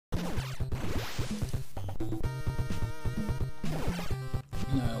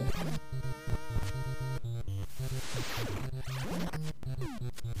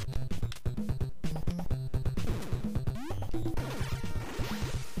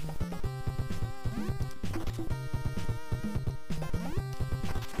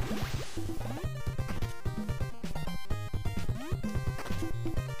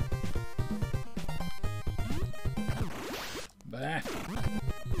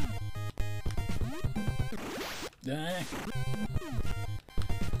Ah.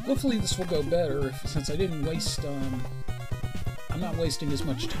 Hopefully this will go better, since I didn't waste, I'm not wasting as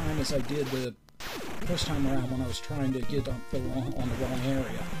much time as I did the first time around when I was trying to get on the wrong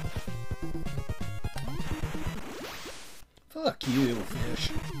area. Fuck you,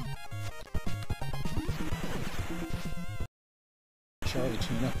 fish. Charlie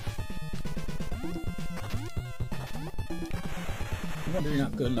Tuna. I wonder you're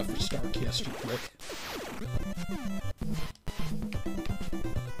not good enough for Starcast, you prick.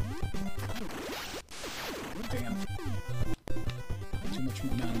 Damn. Too much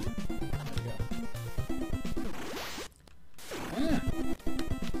momentum. There we go. Ah.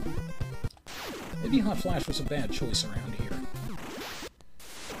 Maybe Hot Flash was a bad choice around here.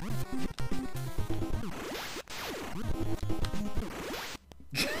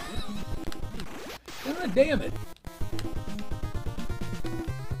 God damn it!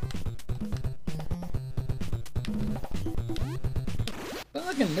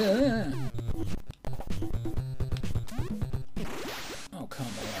 Fucking oh, come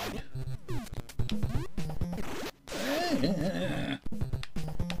on.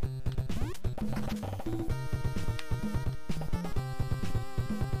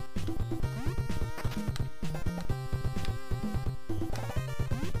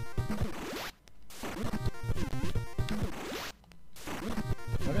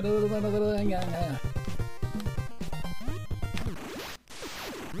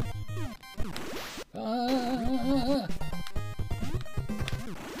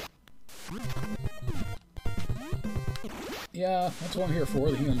 Yeah, that's what I'm here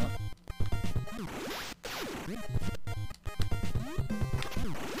for, the humor.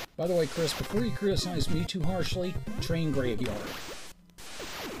 By the way, Chris, before you criticize me too harshly, train graveyard.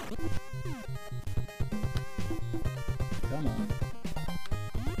 Come on.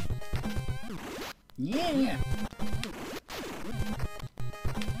 Yeah!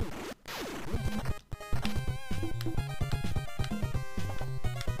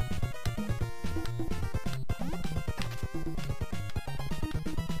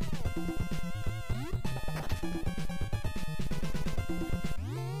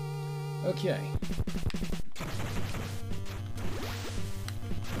 Okay.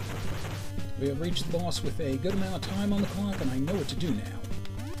 We have reached the boss with a good amount of time on the clock, and I know what to do now.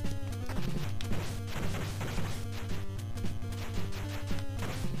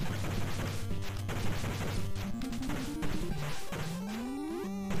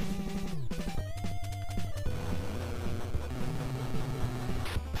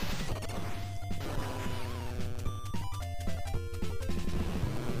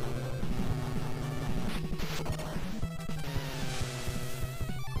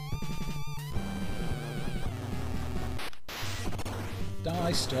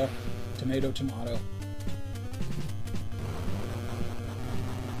 Die, stuck. Tomato, tomato.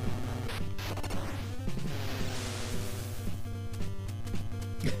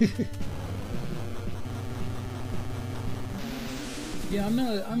 Yeah,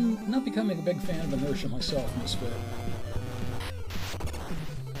 I'm not becoming a big fan of inertia myself, Misfit.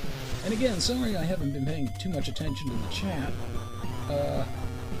 And again, sorry I haven't been paying too much attention to the chat.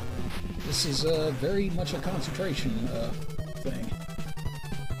 This is very much a concentration thing.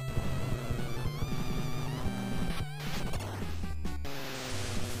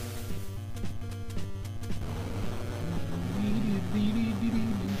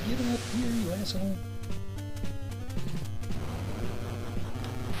 Get up here, you asshole.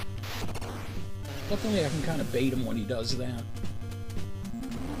 Luckily I can kind of bait him when he does that.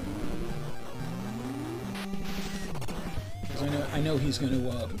 Because I know he's going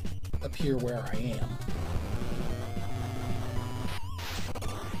to appear where I am.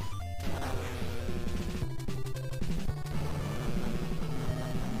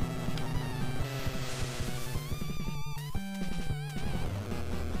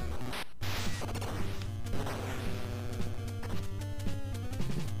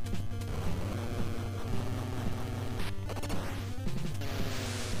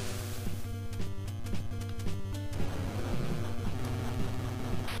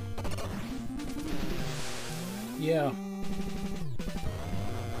 Yeah.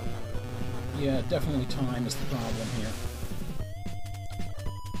 Yeah, definitely time is the problem here.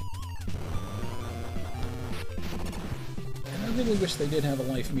 And I really wish they did have a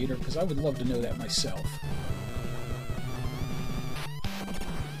life meter, because I would love to know that myself.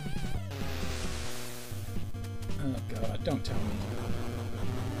 Oh god, don't tell me.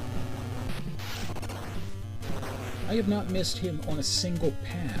 I have not missed him on a single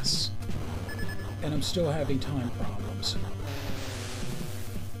pass. And I'm still having time problems.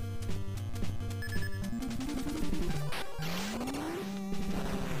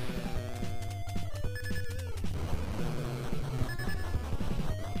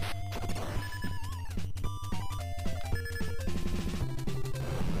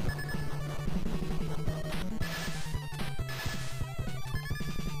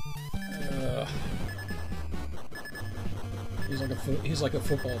 He's like a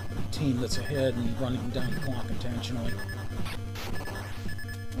football team that's ahead and running down the clock intentionally.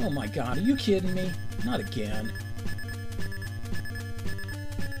 Oh my god, are you kidding me? Not again.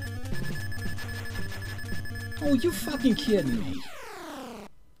 Oh, you fucking kidding me?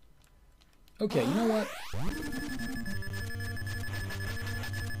 Okay, you know what?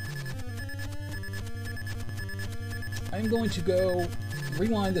 I'm going to go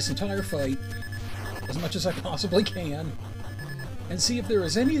rewind this entire fight as much as I possibly can and see if there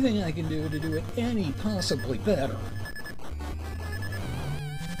is anything I can do to do it any possibly better.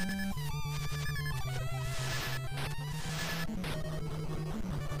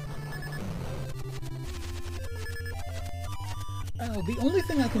 The only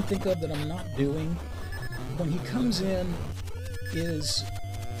thing I can think of that I'm not doing when he comes in is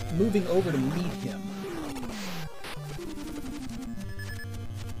moving over to meet him,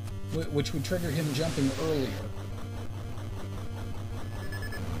 which would trigger him jumping earlier.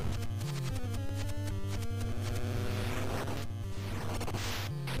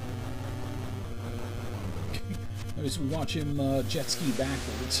 As we watch him jet ski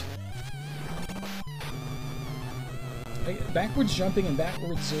backwards. Backwards jumping and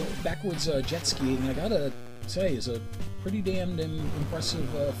backwards jet skiing, I gotta say, is a pretty damned impressive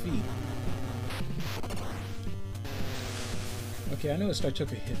feat. Okay, I noticed I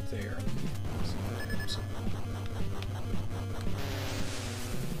took a hit there.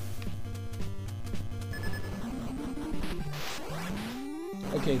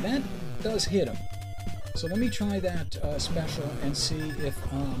 Okay, that does hit him. So let me try that special and see if...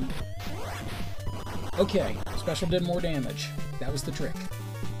 Okay, special did more damage. That was the trick.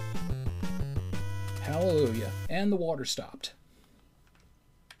 Hallelujah. And the water stopped.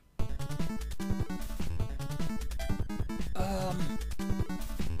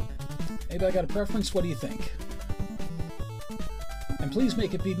 Maybe I got a preference? What do you think? And please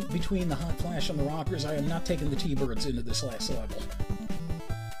make it be between the hot flash and the rockers. I am not taking the T-birds into this last level.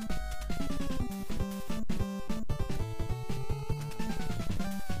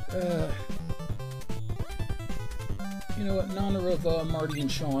 You know what, in honor of Marty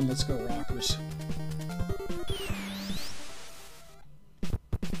and Sean, let's go rockers.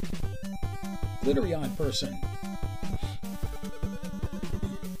 Glittery-eyed person.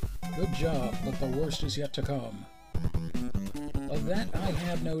 Good job, but the worst is yet to come. Of that I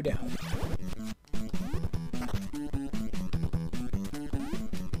have no doubt.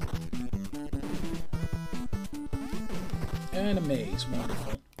 And a maze,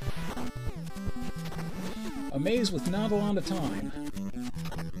 wonderful. A maze with not a lot of time.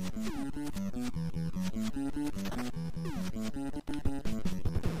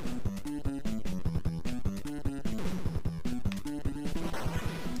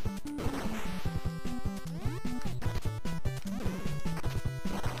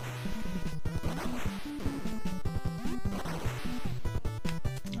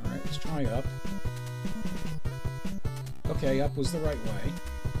 Alright, let's try up. Okay, up was the right way.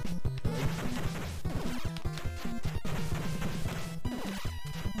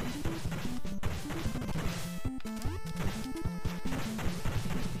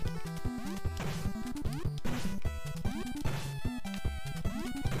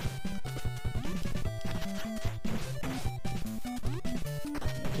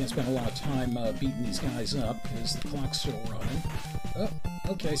 Can't spend a lot of time beating these guys up because the clock's still running. Oh,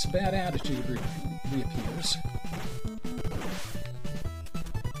 okay, so bad attitude reappears.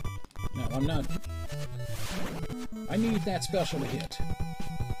 No, I'm not. I need that special to hit.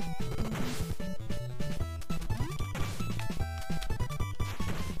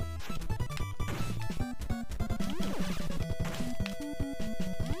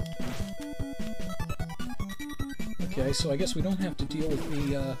 Okay, so I guess we don't have to deal with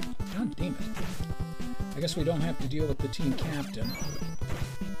the, God damn it. I guess we don't have to deal with the team captain.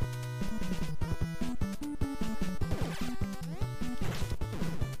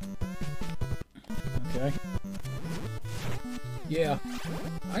 Okay. Yeah.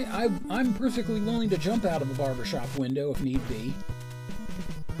 I'm perfectly willing to jump out of a barbershop window if need be.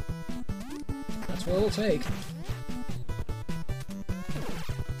 That's what it'll take.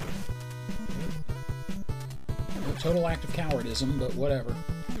 Total act of cowardism, but whatever.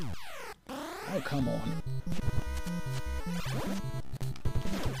 Oh, come on.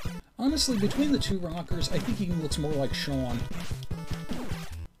 Honestly, between the two rockers, I think he looks more like Sean.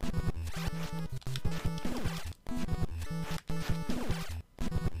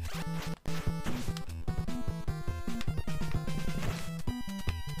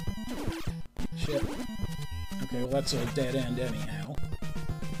 Shit. Okay, well that's a dead end anyhow.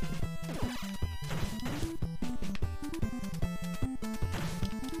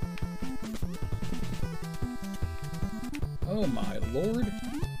 lord?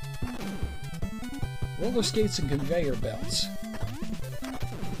 Roller skates and conveyor belts.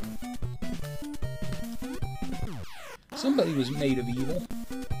 Somebody was made of evil.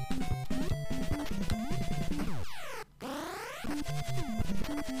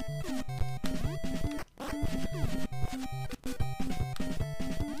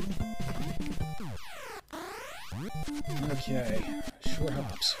 Okay, short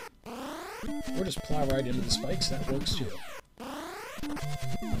hops. Or just plow right into the spikes, that works too.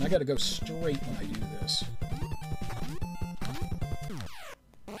 And I gotta go straight when I do this.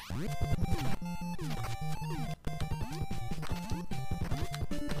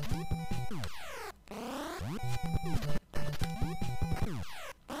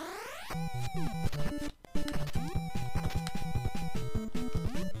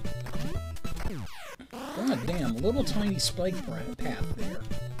 God damn, little tiny spike path there.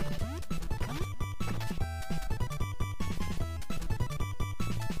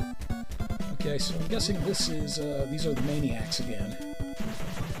 Okay, so I'm guessing this is, these are the maniacs again.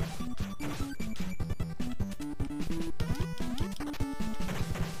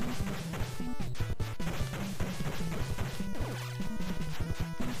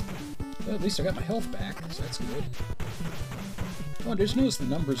 Well, at least I got my health back, so that's good. Oh, and just notice the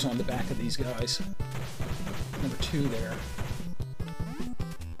numbers on the back of these guys. Number 2 there.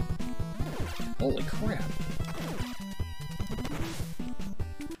 Holy crap.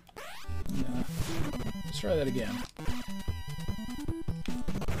 Yeah. Let's try that again.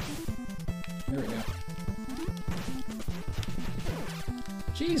 There we go.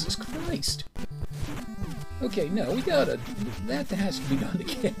 Jesus Christ! Okay, no, we gotta... That has to be done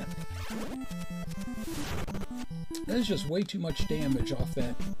again. That is just way too much damage off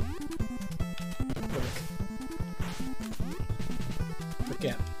that brick.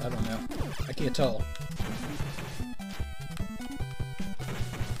 Forget, I don't know. I can't tell.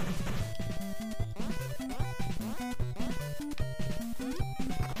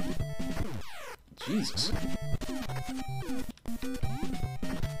 Jesus.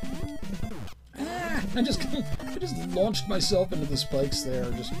 Ah! I just launched myself into the spikes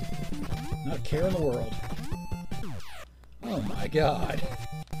there, just not a care in the world. Oh my god.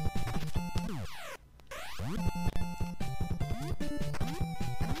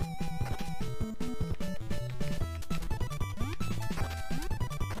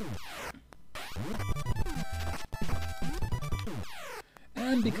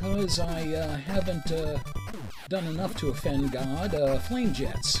 And because I haven't done enough to offend God, flame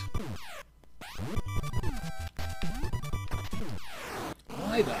jets.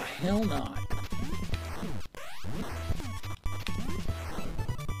 Why the hell not?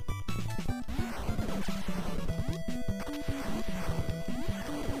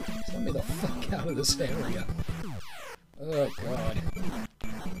 Let me the fuck out of this area. Oh god.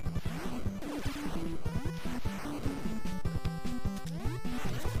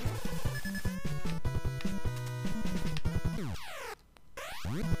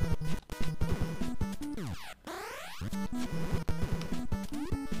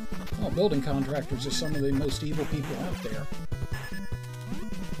 Oh, building contractors are some of the most evil people out there.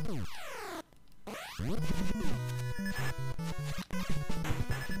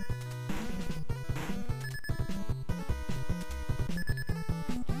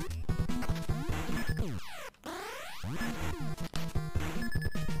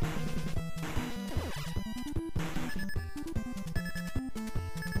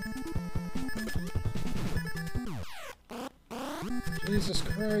 Jesus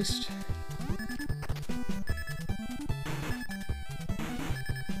Christ.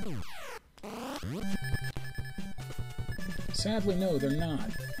 Sadly, no, they're not.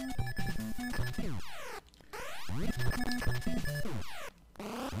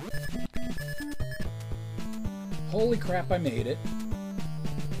 Holy crap, I made it.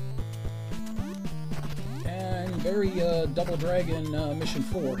 And very Double Dragon Mission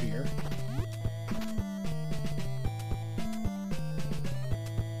 4 here.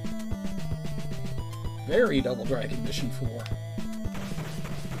 Very Double Dragon Mission 4.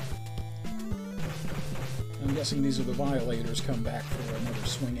 I'm guessing these are the violators come back for another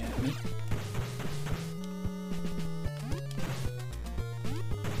swing at me.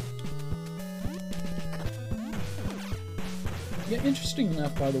 Yeah, interesting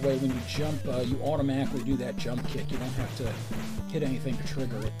enough, by the way, when you jump, you automatically do that jump kick. You don't have to hit anything to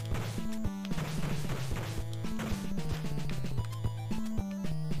trigger it.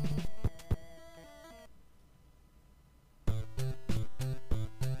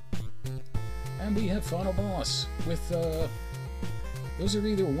 And we have final boss with, those are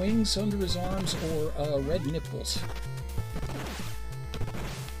either wings under his arms or red nipples.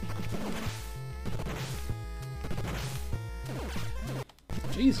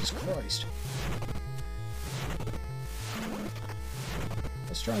 Jesus Christ.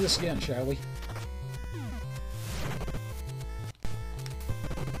 Let's try this again, shall we?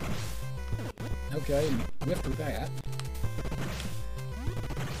 Okay, whiffed with that.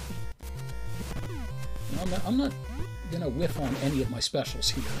 No, I'm not gonna whiff on any of my specials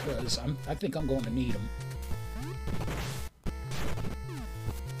here, because I think I'm going to need them.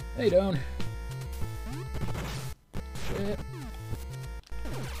 Hey, Doan. Shit.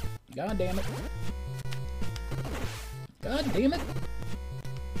 God damn it. God damn it.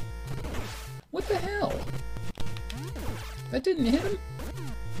 What the hell? That didn't hit him?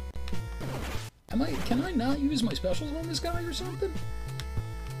 Can I not use my specials on this guy or something?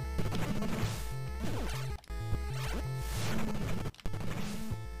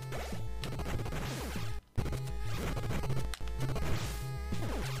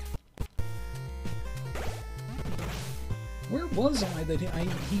 Where was I that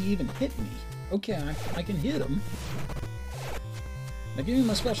he even hit me? Okay, I can hit him. Now give me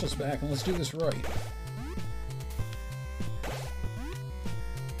my specials back and let's do this right.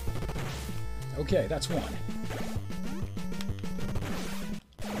 Okay, that's one.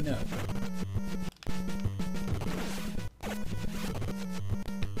 No.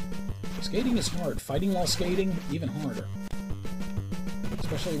 Skating is hard. Fighting while skating, even harder.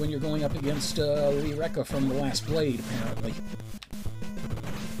 Especially when you're going up against Lee Rekka from The Last Blade, apparently.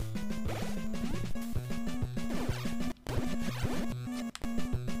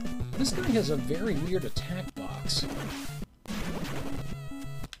 This guy has a very weird attack box.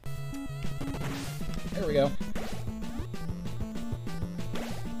 There we go.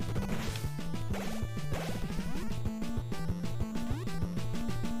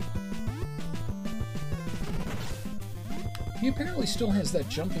 He apparently still has that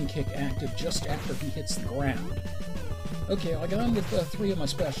jumping kick active just after he hits the ground. Okay, I got him with 3 of my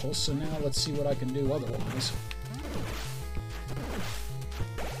specials, so now let's see what I can do otherwise.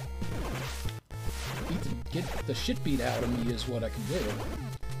 Get the shit beat out of me is what I can do.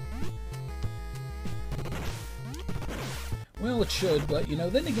 Well, it should, but, you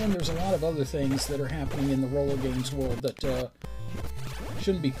know, then again, there's a lot of other things that are happening in the Rollergames world that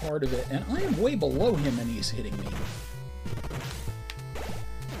shouldn't be part of it, and I am way below him and he's hitting me.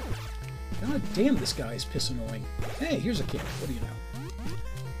 God damn, this guy is piss annoying. Hey, here's a kick. What do you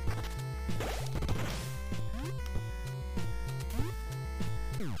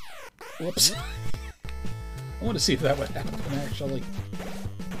know? Whoops. I want to see if that would happen, actually.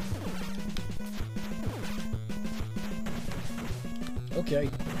 Okay.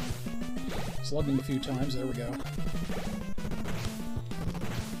 Slugged him a few times. There we go.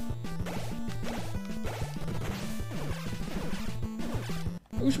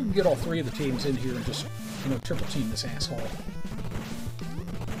 I wish we could get all 3 of the teams in here and just, you know, triple team this asshole.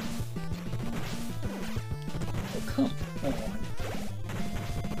 Oh, come on.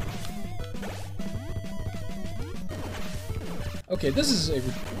 Okay, this is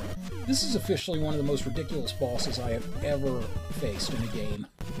officially one of the most ridiculous bosses I have ever faced in a game.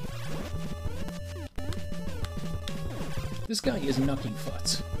 This guy is knucking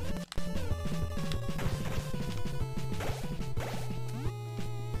futs.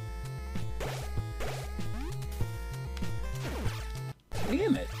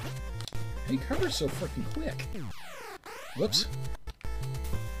 Damn it! He covers so freaking quick. Whoops.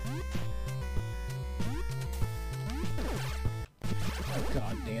 Oh,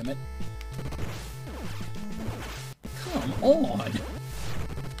 god damn it. Come on!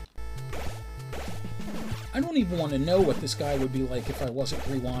 I don't even want to know what this guy would be like if I wasn't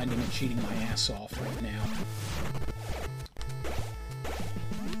rewinding and cheating my ass off right now.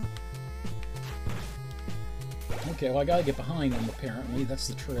 Okay, well I gotta get behind him apparently, that's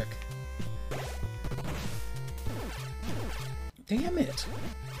the trick. Damn it!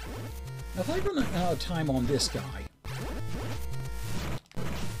 Now if I run out of time on this guy...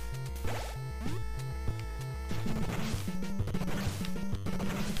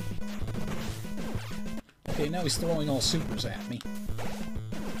 Okay, now he's throwing all supers at me.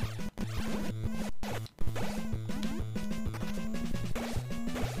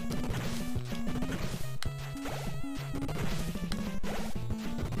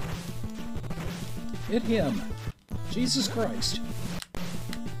 Hit him! Jesus Christ!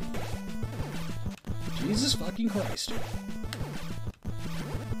 Jesus fucking Christ!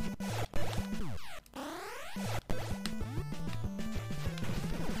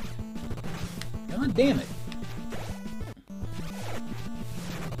 God damn it!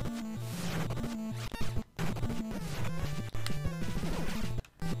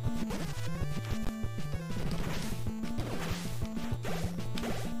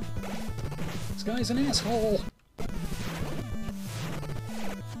 This guy's an asshole.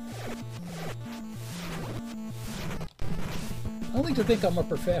 I like to think I'm a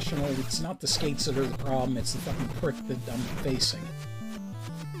professional. It's not the skates that are the problem, it's the fucking prick that I'm facing.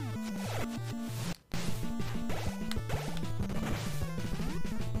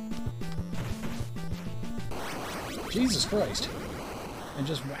 Jesus Christ. And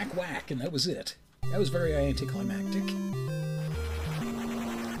just whack whack, and that was it. That was very anticlimactic.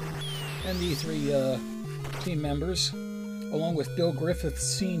 And the three team members, along with Bill Griffiths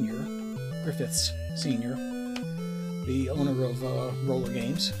Sr., the owner of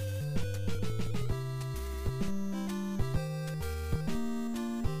Rollergames.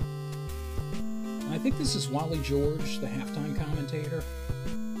 I think this is Wally George, the halftime commentator.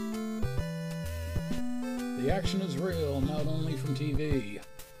 The action is real, not only from TV.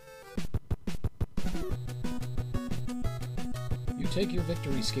 You take your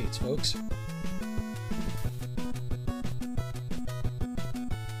victory skates, folks.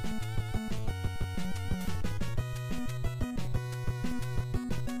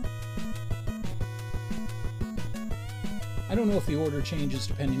 I don't know if the order changes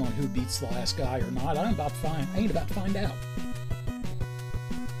depending on who beats the last guy or not. I ain't about to find out.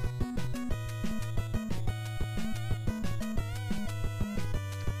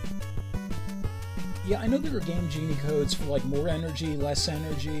 Yeah, I know there are Game Genie codes for like more energy, less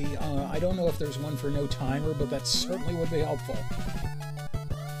energy. I don't know if there's one for no timer, but that certainly would be helpful.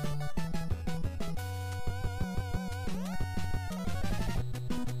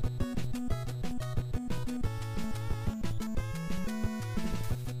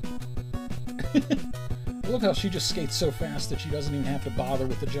 I love how she just skates so fast that she doesn't even have to bother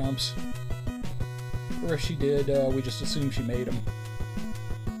with the jumps. Or if she did, we just assume she made them.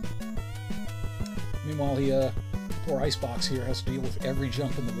 Meanwhile, the poor Icebox here has to deal with every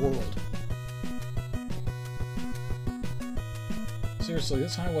jump in the world. Seriously,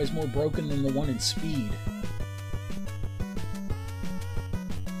 this highway's more broken than the one in Speed.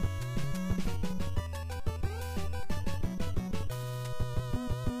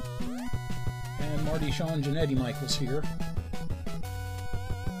 And Marty, Sean, Janetti Michaels here.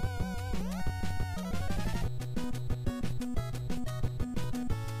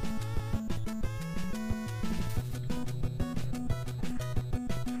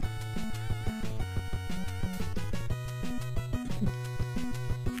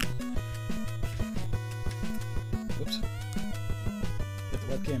 Whoops. Get the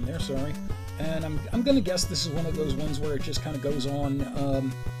webcam there, sorry. And I'm going to guess this is one of those ones where it just kind of goes on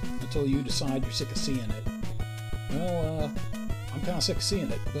until you decide you're sick of seeing it. Well, I'm kind of sick of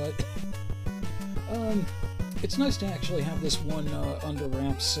seeing it, but it's nice to actually have this one under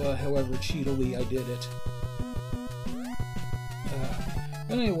wraps, however cheatily I did it.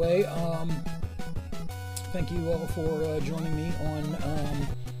 But anyway, thank you all for joining me on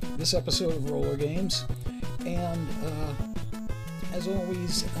this episode of Rollergames. And as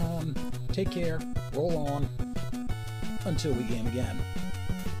always, take care, roll on, until we game again.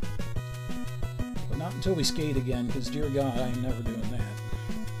 But not until we skate again, because dear God, I am never doing that.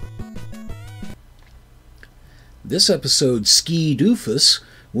 This episode's Ski Doofus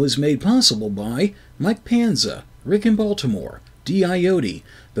was made possible by Mike Panza, Rick in Baltimore, D. Iote,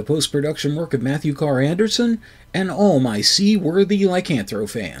 the post-production work of Matthew Carr Anderson, and all my seaworthy lycanthro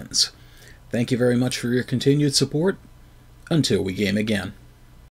fans. Thank you very much for your continued support. Until we game again.